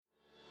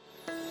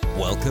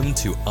Welcome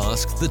to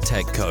Ask the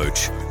Tech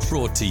Coach,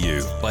 brought to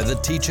you by the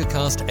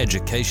TeacherCast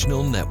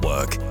Educational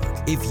Network.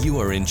 If you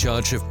are in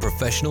charge of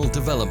professional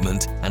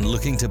development and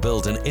looking to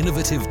build an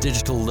innovative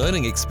digital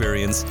learning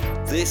experience,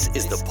 this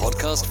is the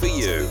podcast for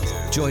you.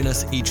 Join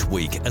us each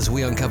week as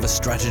we uncover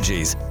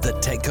strategies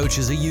that tech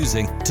coaches are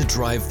using to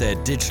drive their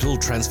digital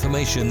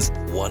transformations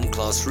one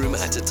classroom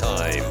at a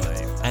time.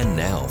 And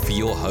now for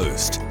your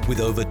host, with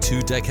over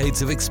 2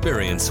 decades of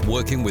experience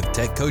working with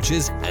tech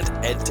coaches and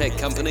ed tech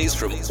companies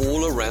from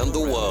all around the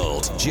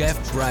world,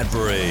 Jeff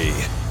Bradbury.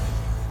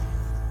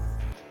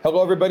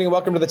 Hello, everybody, and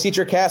welcome to the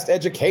TeacherCast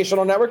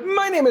Educational Network.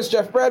 My name is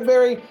Jeff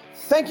Bradbury.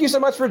 Thank you so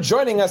much for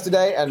joining us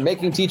today and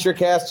making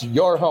TeacherCast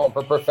your home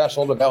for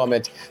professional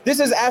development.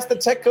 This is Ask the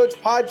Tech Coach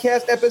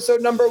podcast,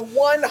 episode number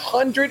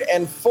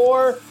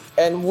 104.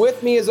 And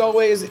with me, as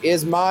always,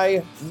 is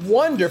my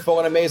wonderful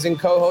and amazing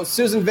co-host,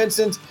 Susan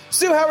Vincent.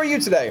 Sue, how are you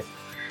today?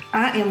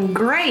 I am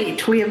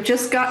great. We have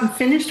just gotten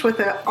finished with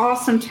an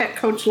awesome Tech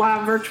Coach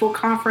Live virtual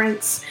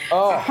conference.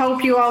 I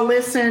hope you all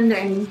listened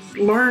and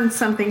learned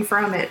something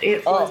from it.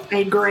 It was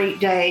a great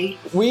day.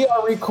 We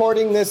are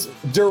recording this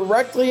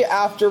directly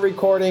after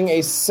recording a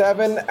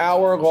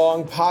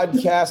 7-hour-long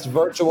podcast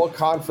virtual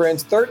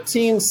conference,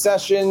 13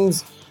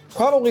 sessions,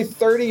 probably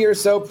 30 or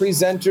so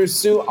presenters.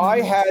 Sue,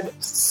 I had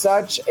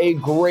such a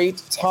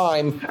great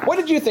time. What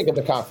did you think of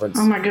the conference?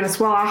 Oh my goodness.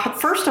 Well,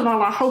 first of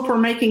all, I hope we're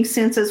making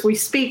sense as we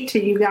speak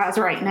to you guys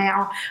right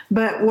now.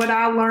 But what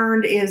I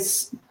learned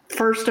is,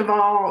 first of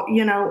all,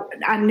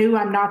 I knew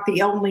I'm not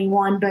the only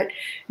one, but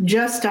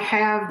just to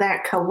have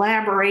that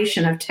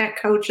collaboration of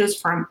tech coaches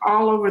from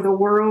all over the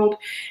world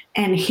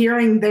and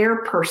hearing their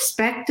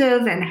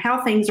perspective and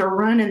how things are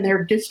run in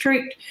their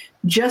district,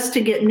 just to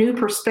get new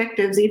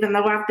perspectives, even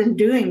though I've been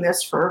doing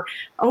this for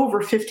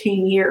over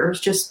 15 years,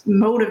 just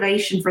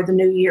motivation for the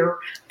new year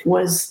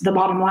was the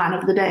bottom line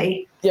of the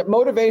day. Yeah,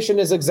 motivation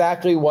is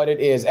exactly what it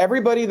is.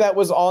 Everybody that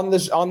was on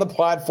the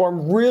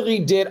platform really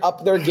did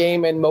up their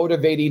game and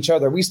motivate each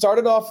other. We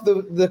started off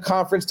the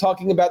conference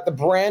talking about the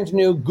brand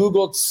new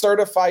Google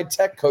Certified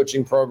Tech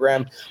Coaching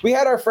Program. We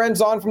had our friends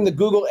on from the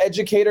Google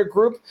Educator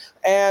Group,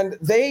 and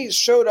they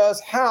showed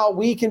us how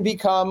we can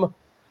become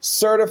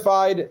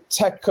certified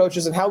tech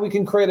coaches and how we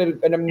can create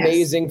an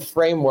amazing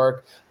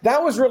framework.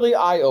 That was really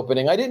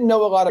eye-opening. I didn't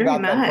know a lot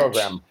about that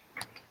program.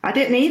 I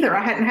didn't either.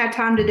 I hadn't had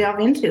time to delve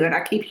into it.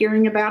 I keep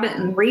hearing about it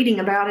and reading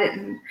about it,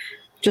 and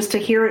just to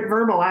hear it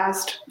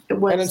verbalized,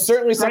 and it's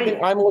certainly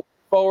something I'm looking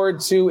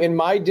forward to in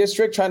my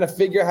district, trying to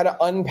figure out how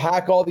to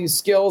unpack all these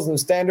skills and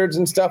standards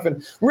and stuff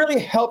and really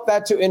help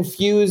that to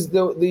infuse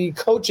the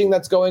coaching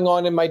that's going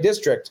on in my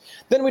district.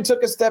 Then we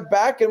took a step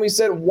back and we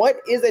said, what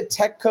is a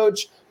tech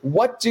coach?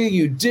 What do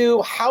you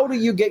do? How do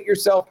you get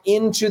yourself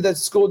into the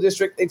school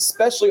district,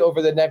 especially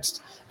over the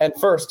next and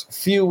first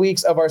few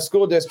weeks of our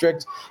school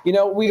district?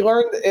 We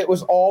learned it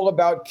was all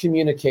about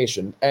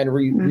communication and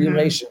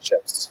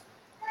relationships.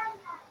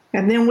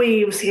 And then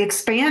we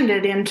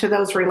expanded into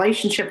those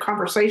relationship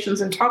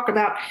conversations and talk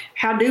about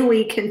how do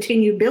we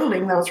continue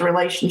building those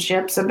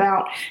relationships,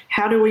 about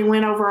how do we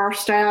win over our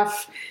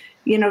staff,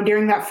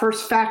 during that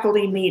first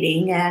faculty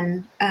meeting,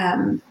 and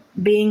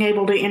being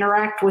able to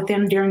interact with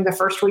them during the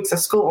first weeks of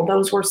school.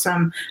 Those were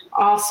some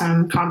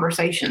awesome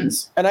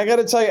conversations. And I got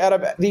to tell you, out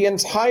of the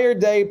entire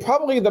day,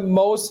 probably the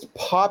most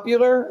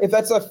popular, if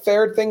that's a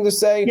fair thing to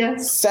say,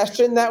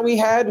 session that we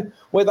had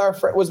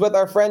was with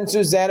our friend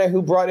Susanna,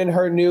 who brought in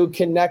her new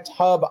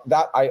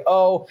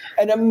ConnectHub.io,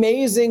 an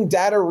amazing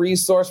data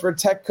resource for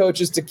tech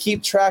coaches to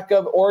keep track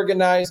of,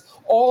 organize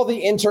all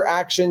the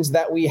interactions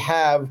that we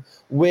have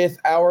with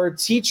our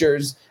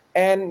teachers.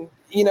 And,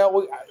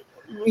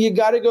 you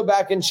got to go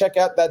back and check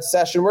out that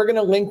session. We're going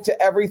to link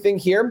to everything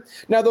here.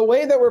 Now, the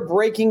way that we're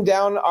breaking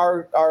down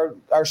our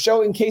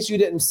show, in case you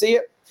didn't see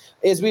it,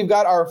 is we've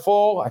got our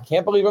full, I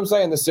can't believe I'm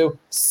saying this, Sue,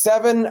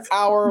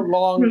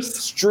 7-hour-long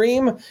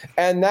stream,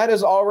 and that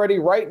is already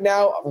right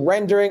now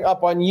rendering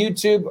up on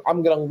YouTube.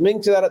 I'm going to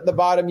link to that at the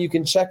bottom. You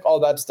can check all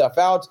that stuff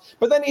out.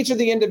 But then each of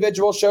the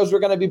individual shows, we're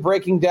going to be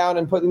breaking down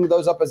and putting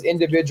those up as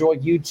individual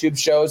YouTube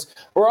shows.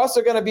 We're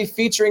also going to be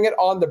featuring it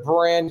on the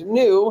brand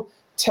new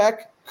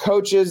Tech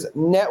Coaches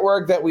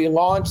Network that we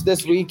launched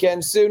this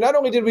weekend. Sue, not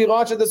only did we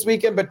launch it this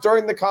weekend, but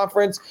during the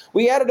conference,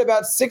 we added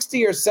about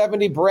 60 or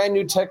 70 brand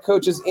new tech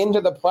coaches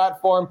into the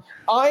platform.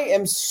 I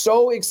am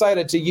so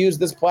excited to use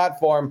this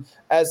platform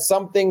as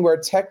something where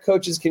tech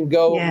coaches can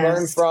go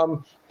learn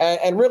from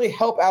and really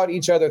help out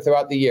each other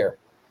throughout the year.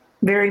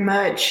 Very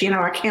much.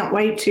 I can't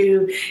wait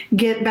to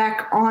get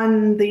back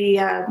on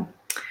the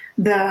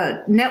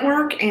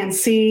network and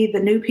see the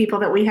new people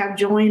that we have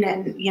join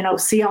and,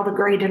 see all the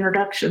great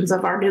introductions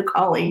of our new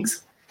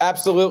colleagues.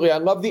 Absolutely. I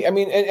love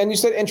and you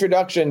said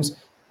introductions.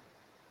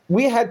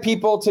 We had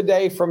people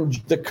today from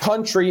the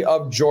country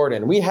of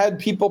Jordan. We had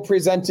people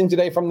presenting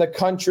today from the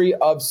country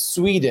of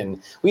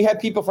Sweden. We had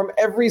people from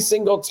every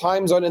single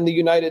time zone in the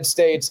United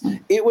States.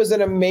 It was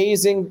an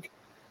amazing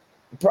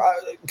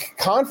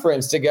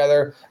conference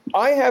together.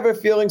 I have a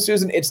feeling,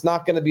 Susan, it's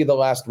not going to be the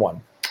last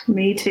one.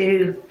 Me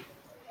too.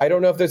 I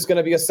don't know if there's going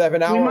to be a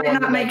 7-hour one. We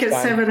might not make it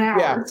 7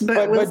 hours,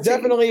 but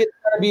definitely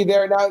going to be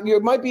there. Now, you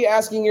might be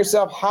asking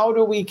yourself, how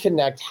do we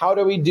connect? How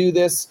do we do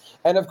this?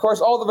 And of course,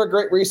 all of our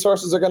great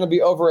resources are going to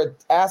be over at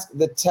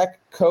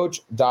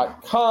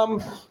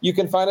askthetechcoach.com. You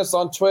can find us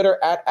on Twitter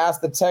at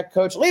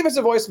AskTheTechCoach. Leave us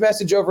a voice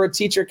message over at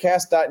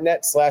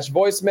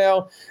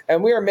teachercast.net/voicemail.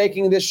 And we are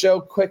making this show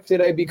quick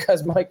today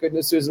because, my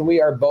goodness, Susan, we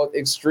are both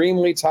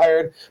extremely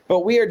tired,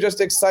 but we are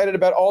just excited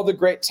about all the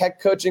great tech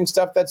coaching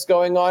stuff that's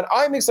going on.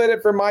 I'm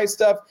excited for my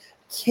stuff.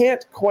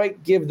 Can't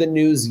quite give the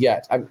news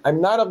yet.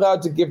 I'm not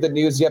allowed to give the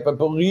news yet, but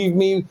believe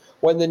me,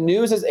 when the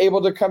news is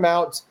able to come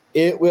out,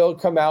 it will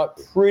come out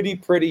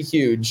pretty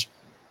huge.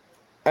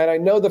 And I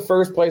know the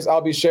first place I'll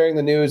be sharing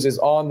the news is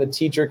on the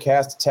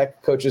TeacherCast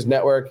Tech Coaches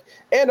Network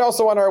and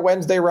also on our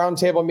Wednesday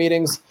roundtable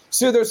meetings.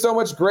 Sue, there's so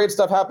much great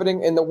stuff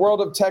happening in the world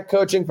of tech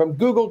coaching, from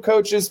Google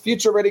coaches,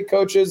 Future Ready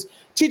coaches,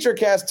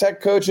 TeacherCast Tech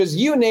coaches,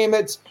 you name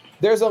it.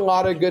 There's a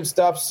lot of good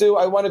stuff. Sue,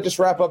 I want to just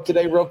wrap up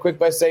today real quick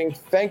by saying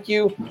thank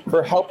you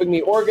for helping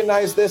me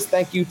organize this.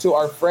 Thank you to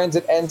our friends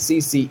at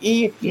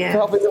NCCE for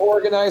helping to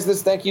organize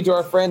this. Thank you to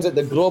our friends at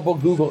the Global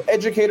Google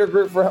Educator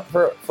Group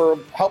for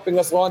helping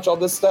us launch all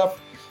this stuff.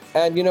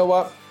 And you know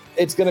what?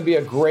 It's going to be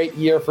a great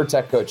year for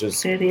tech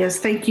coaches. It is.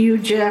 Thank you,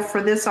 Jeff,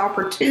 for this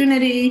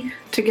opportunity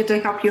to get to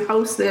help you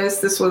host this.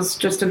 This was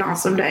just an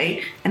awesome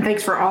day. And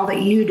thanks for all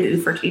that you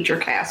do for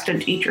TeacherCast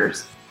and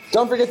teachers.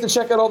 Don't forget to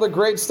check out all the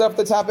great stuff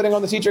that's happening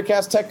on the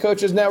TeacherCast Tech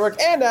Coaches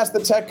Network and Ask the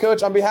Tech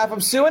Coach. On behalf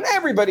of Sue and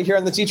everybody here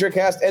on the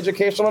TeacherCast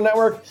Educational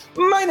Network,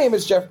 my name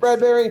is Jeff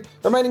Bradbury,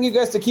 reminding you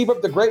guys to keep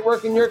up the great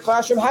work in your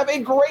classroom, have a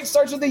great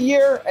start to the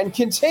year, and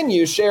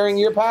continue sharing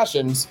your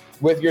passions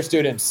with your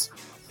students.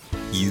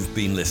 You've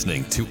been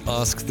listening to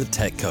Ask the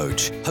Tech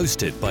Coach,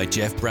 hosted by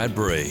Jeff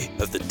Bradbury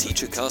of the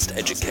TeacherCast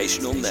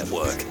Educational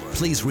Network.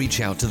 Please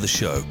reach out to the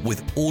show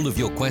with all of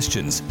your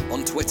questions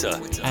on Twitter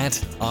at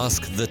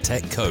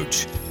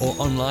AskTheTechCoach or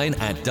online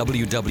at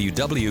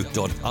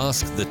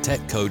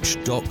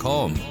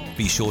www.askthetechcoach.com.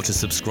 Be sure to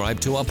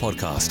subscribe to our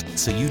podcast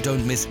so you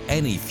don't miss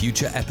any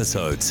future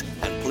episodes.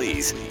 And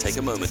please take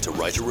a moment to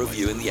write a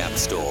review in the App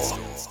Store.